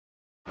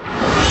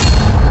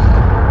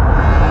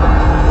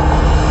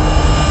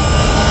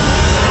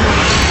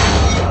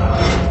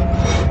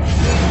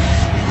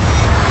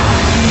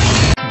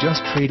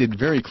demonstrated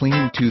very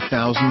clean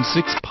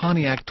 2006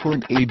 Pontiac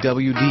Torrent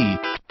AWD.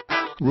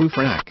 Roof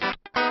rack.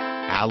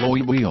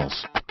 Alloy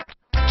wheels.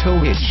 Tow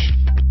hitch.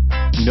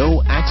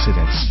 No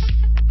accidents.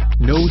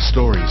 No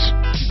stories.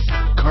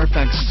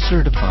 Carfax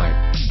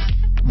certified.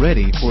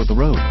 Ready for the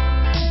road.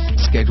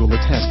 Schedule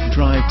a test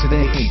drive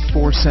today.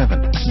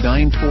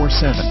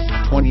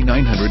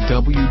 847-947-2900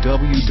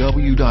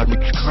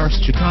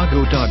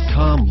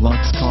 www.luxcarschicago.com.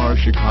 Lux Cars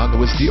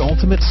Chicago is the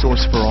ultimate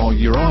source for all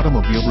your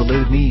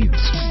automobile-related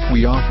needs.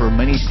 We offer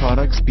many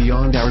products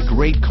beyond our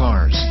great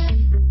cars.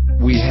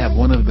 We have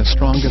one of the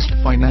strongest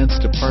finance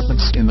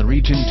departments in the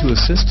region to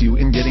assist you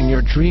in getting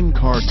your dream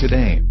car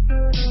today.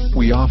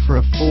 We offer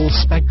a full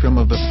spectrum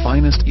of the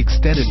finest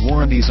extended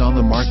warranties on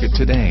the market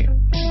today.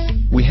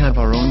 We have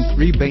our own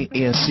 3-bay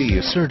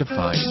ASE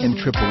certified and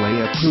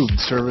AAA approved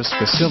service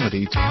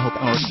facility to help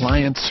our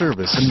clients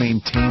service and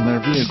maintain their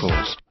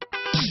vehicles.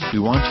 We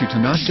want you to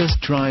not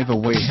just drive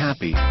away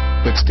happy,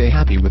 but stay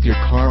happy with your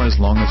car as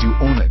long as you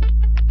own it.